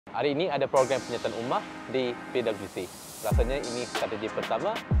Hari ini ada program penyatuan ummah di PWTC. Rasanya ini strategi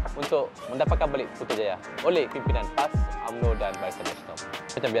pertama untuk mendapatkan balik Putrajaya oleh pimpinan PAS, UMNO dan Barisan Nasional.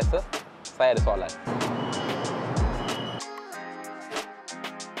 Macam biasa, saya ada soalan.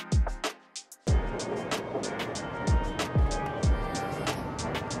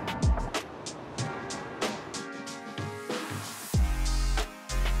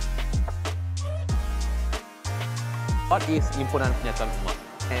 What is Himpunan Penyatuan Ummah?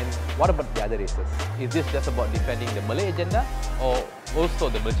 And what about the other races? Is this just about defending the Malay agenda or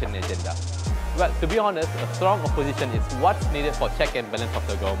also the Malaysian agenda? Well, to be honest, a strong opposition is what's needed for check and balance of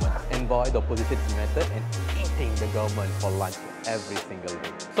the government. And boy, the opposition is united and eating the government for lunch every single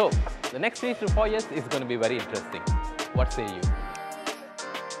day. So, the next 3 to 4 years is going to be very interesting. What say you?